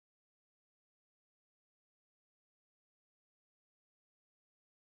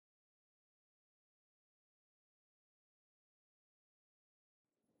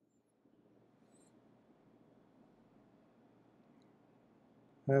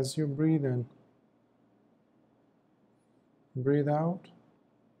As you breathe in, breathe out.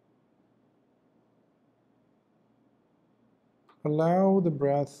 Allow the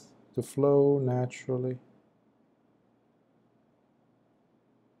breath to flow naturally.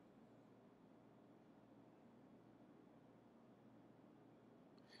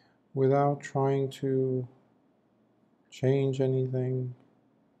 Without trying to change anything,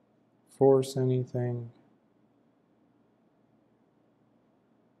 force anything.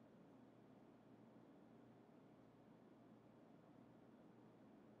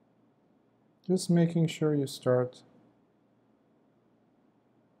 Just making sure you start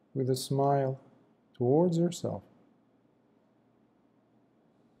with a smile towards yourself.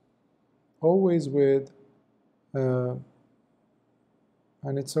 Always with an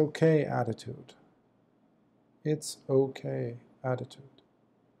it's okay attitude. It's okay attitude.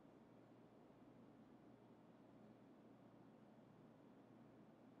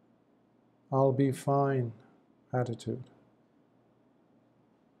 I'll be fine attitude.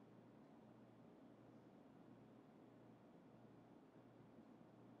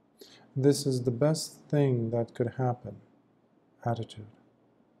 This is the best thing that could happen attitude.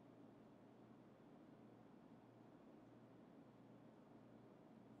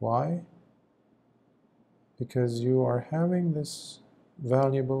 Why? Because you are having this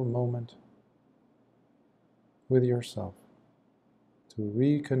valuable moment with yourself to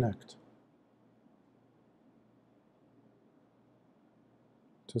reconnect,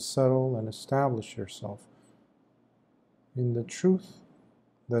 to settle and establish yourself in the truth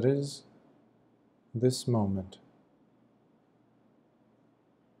that is this moment.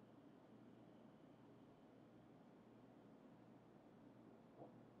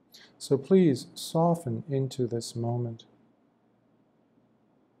 So please soften into this moment.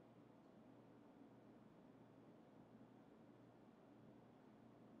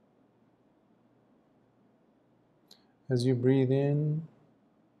 As you breathe in,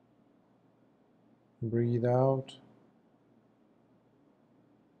 breathe out,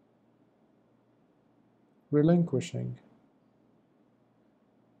 relinquishing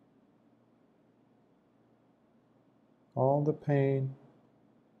all the pain,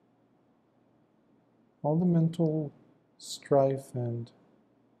 all the mental strife and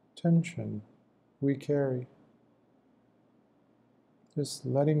tension we carry, just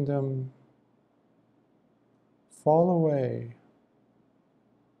letting them fall away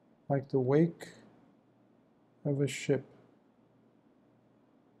like the wake of a ship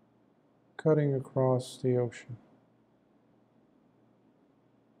cutting across the ocean.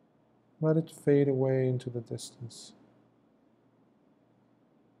 Let it fade away into the distance.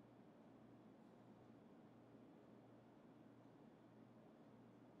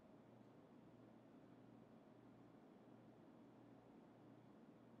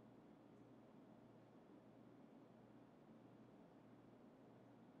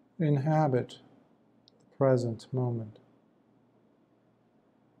 Inhabit the present moment.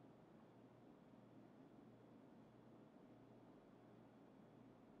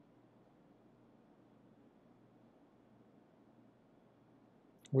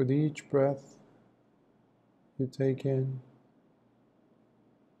 With each breath you take in,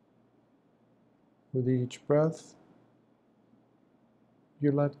 with each breath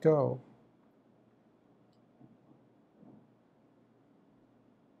you let go.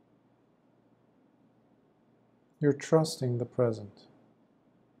 You're trusting the present.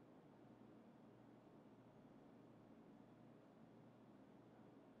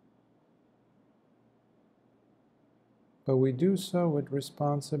 But we do so with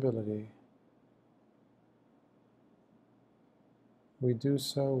responsibility. We do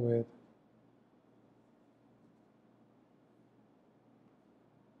so with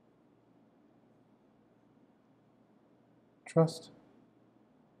trust.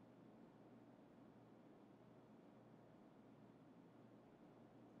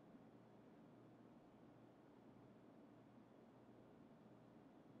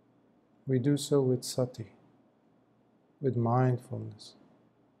 We do so with sati, with mindfulness.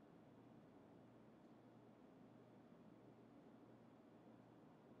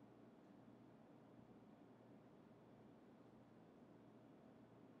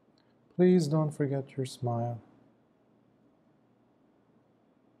 Please don't forget your smile.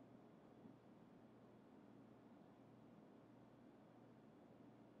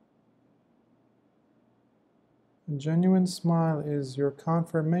 A genuine smile is your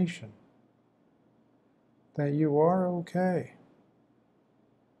confirmation that you are okay,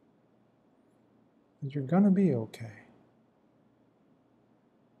 that you're going to be okay.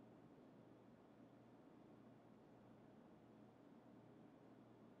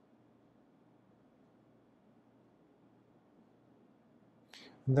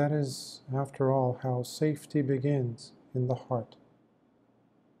 That is, after all, how safety begins, in the heart,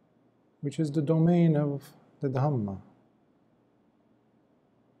 which is the domain of the Dhamma.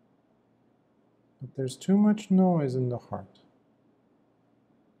 But there's too much noise in the heart,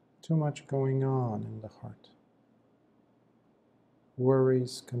 too much going on in the heart.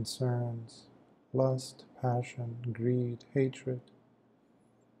 Worries, concerns, lust, passion, greed, hatred.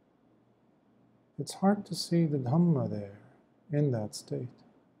 It's hard to see the Dhamma there, in that state.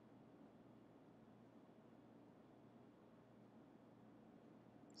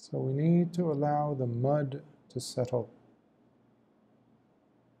 So we need to allow the mud to settle.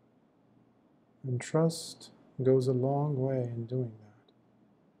 And trust goes a long way in doing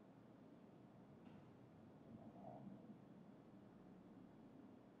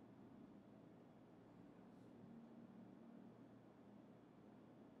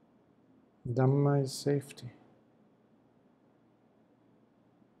that. Dhamma is safety.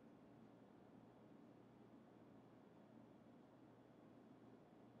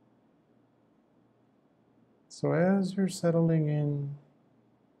 So as you're settling in,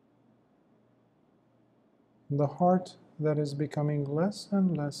 the heart that is becoming less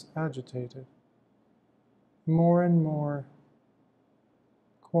and less agitated, more and more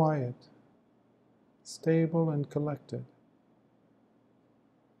quiet, stable and collected.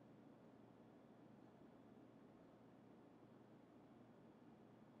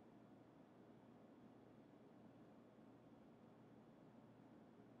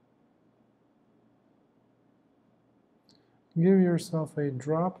 Give yourself a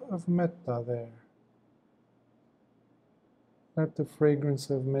drop of metta there. Let the fragrance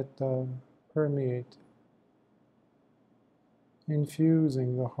of metta permeate,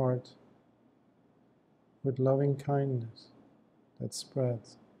 infusing the heart with loving kindness that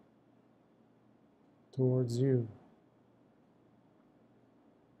spreads towards you,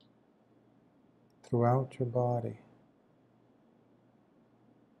 throughout your body,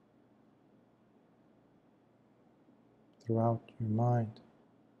 throughout your mind.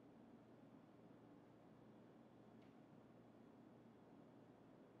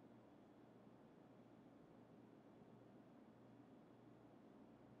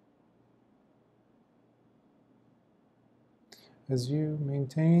 As you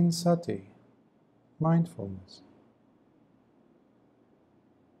maintain sati, mindfulness,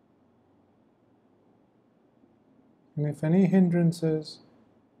 and if any hindrances,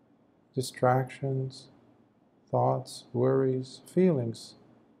 distractions, thoughts, worries, feelings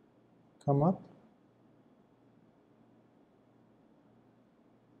come up,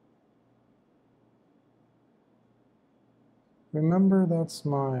 remember that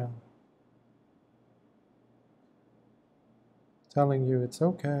smile, telling you it's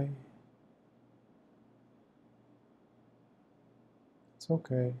okay, it's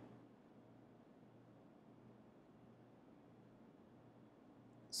okay.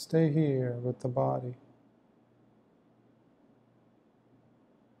 Stay here with the body.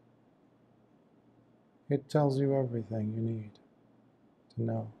 It tells you everything you need to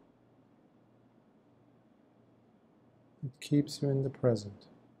know. It keeps you in the present.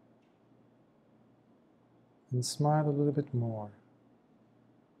 And smile a little bit more.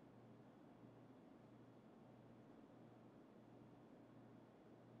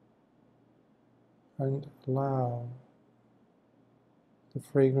 And allow the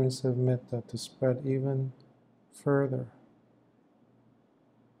fragrance of metta to spread even further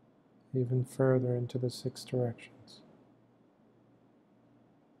into the 6 directions.